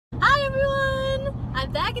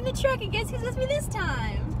I'm back in the truck, and guess who's with me this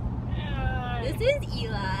time? This is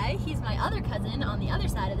Eli. He's my other cousin on the other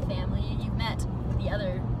side of the family. You've met the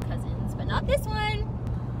other cousins, but not this one.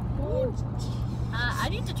 I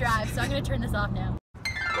need to drive, so I'm gonna turn this off now.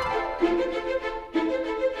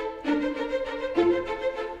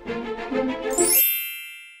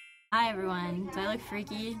 Hi everyone. Do I look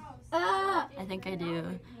freaky? I think I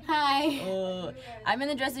do. Hi. I'm in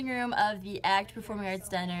the dressing room of the ACT Performing Arts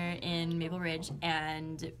Center in Maple Ridge,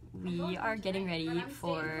 and we are getting ready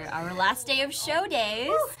for our last day of show days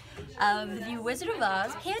of the Wizard of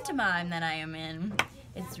Oz pantomime that I am in.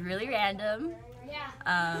 It's really random.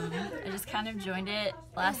 I just kind of joined it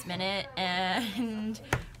last minute and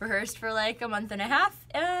rehearsed for like a month and a half,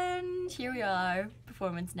 and here we are,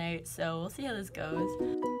 performance night, so we'll see how this goes.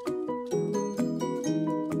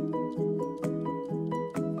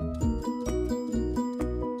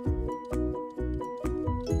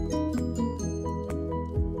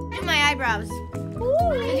 Eyebrows.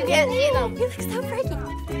 You can't see them. You look so freaky.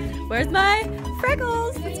 Where's my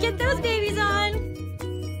freckles? Let's get those babies on.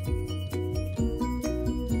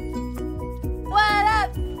 What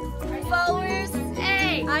up, followers?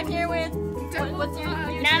 Hey. I'm here with, what's your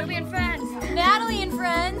Natalie and friends. Natalie and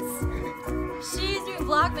friends. She's doing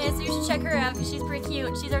Vlogmas, so you should check her out because she's pretty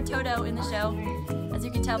cute. She's our Toto in the show. As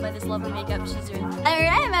you can tell by this lovely makeup she's doing.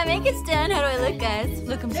 Alright, my makeup's done. How do I look, guys?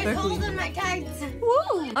 Look, I'm They're sparkly. holding my tights.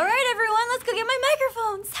 Woo! Alright, everyone, let's go get my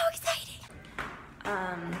microphone. So exciting!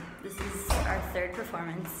 This is our third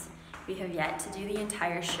performance. We have yet to do the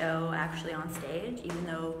entire show actually on stage, even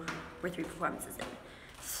though we're 3 performances in.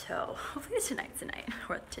 So, hopefully tonight's the night.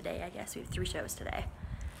 Or today, I guess. We have 3 shows today.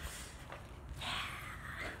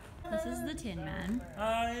 This is the Tin Man.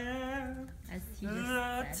 I am As he the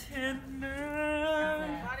just said. Tin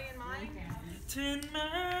Man. Tin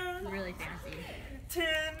Man. Really fancy.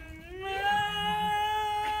 Tin Man.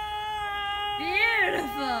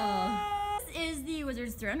 Beautiful! This is the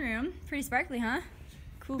Wizard's Throne Room. Pretty sparkly, huh?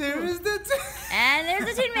 Cool, There cool. is the Tin. And there's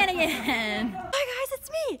the Tin Man again. Hi guys, it's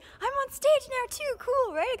me. I'm on stage now too.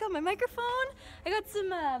 Cool, right? I got my microphone. I got some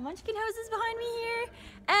munchkin houses behind me here.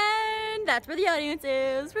 And that's where the audience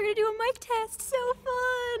is. We're gonna do a mic test. So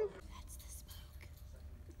fun. That's the smoke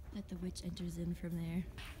that the witch enters in from there.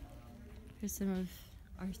 Here's some of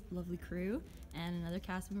our lovely crew and another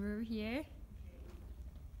cast member over here.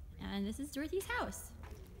 And this is Dorothy's house.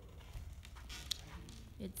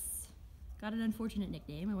 It's got an unfortunate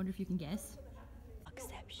nickname. I wonder if you can guess.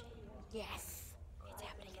 Exception. Yes. It's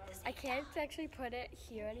happening at this. I can't actually put it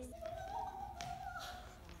here anymore.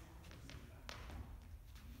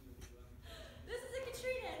 This is a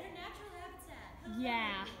Katrina in her natural habitat. Hello,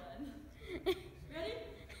 Yeah. everyone. Ready?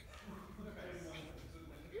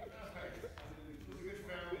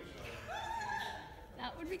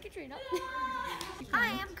 That would be Katrina.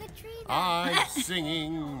 Hi, I'm Katrina. I'm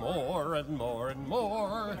singing more and more and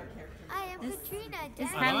more. I am Katrina. This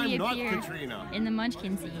is And how we I'm not appear Katrina. in the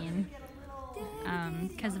Munchkin scene.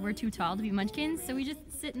 Because we're too tall to be Munchkins, so we just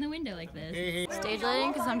sit in the window like this. Stage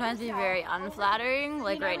lighting can sometimes be very unflattering,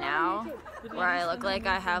 like right now, where I look like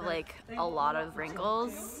I have like a lot of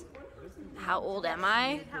wrinkles. How old am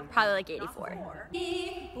I? Probably like 84.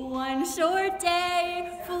 One short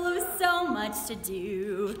day full of so much to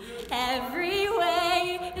do. Every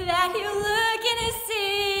way that you look in a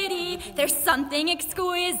city, there's something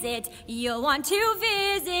exquisite you'll want to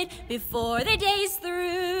visit before the day's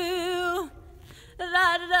through.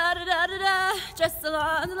 Da da da da da da da. Just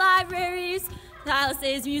along the libraries,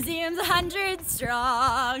 palaces, museums, 100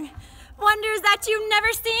 strong. Wonders that you've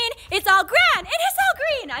never seen. It's all grand and it's all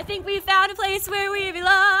green. I think we found a place where we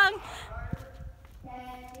belong.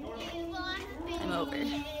 I'm over.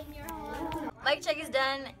 Mic check is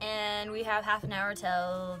done, and we have half an hour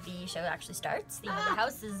till the show actually starts. The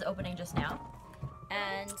house is opening just now,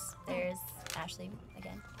 and there's Ashley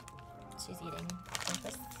again. She's eating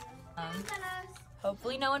breakfast.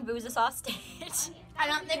 Hopefully no one boos us off stage. I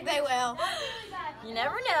don't think they will. You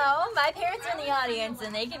never know. My parents are in the audience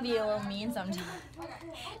and they can be a little mean sometimes.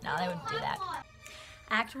 No, they wouldn't do that.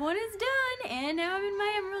 Act 1 is done, and now I'm in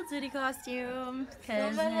my Emerald City costume.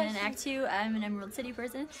 Because in Act 2, I'm an Emerald City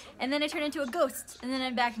person. And then I turn into a ghost, and then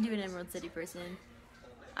I'm back into an Emerald City person.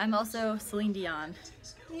 I'm also Celine Dion.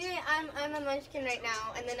 Yeah, I'm a munchkin right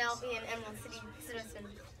now, and then I'll be an Emerald City citizen.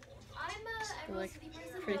 I'm a Look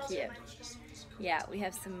pretty cute. Yeah, we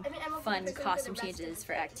have some fun costume changes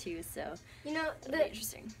for Act 2, so You know, it'll be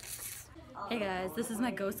interesting. Hey guys, this is my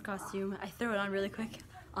ghost costume. I throw it on really quick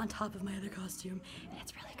on top of my other costume, and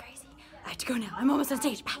it's really crazy. I have to go now. I'm almost on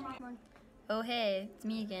stage. Bye. Oh hey, it's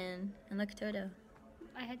me again. And look, Toto.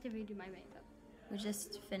 I had to redo my makeup. We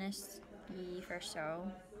just finished the first show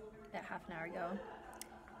about half an hour ago.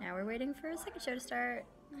 Now we're waiting for a second show to start.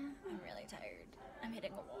 I'm really tired. I'm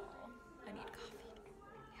hitting a wall. I need coffee.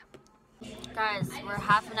 Yep. Guys, we're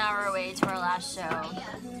half an hour away to our last show.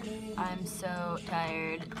 I'm so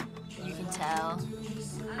tired. You can tell.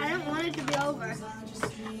 I don't want it to be over.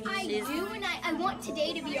 I do, and I want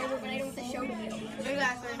today to be over, but I don't want the show to be over.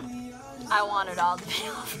 Exactly. I want it all to be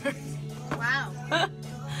over. Wow.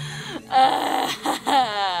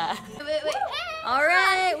 Wait. All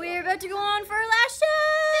right, we're about to go on for our last show.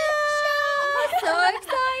 So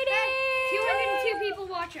exciting! 202 people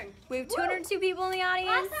watching. We have 202 people in the audience.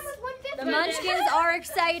 Last time was 150. The Munchkins are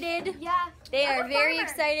excited. Yeah. They are I'm a very farmer.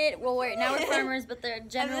 excited. Well, now we're farmers, but they're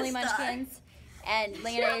generally Munchkins. And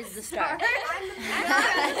Lena is the star. I'm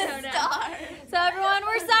the star. So everyone,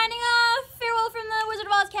 we're signing off. Farewell from the Wizard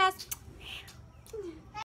of Oz cast.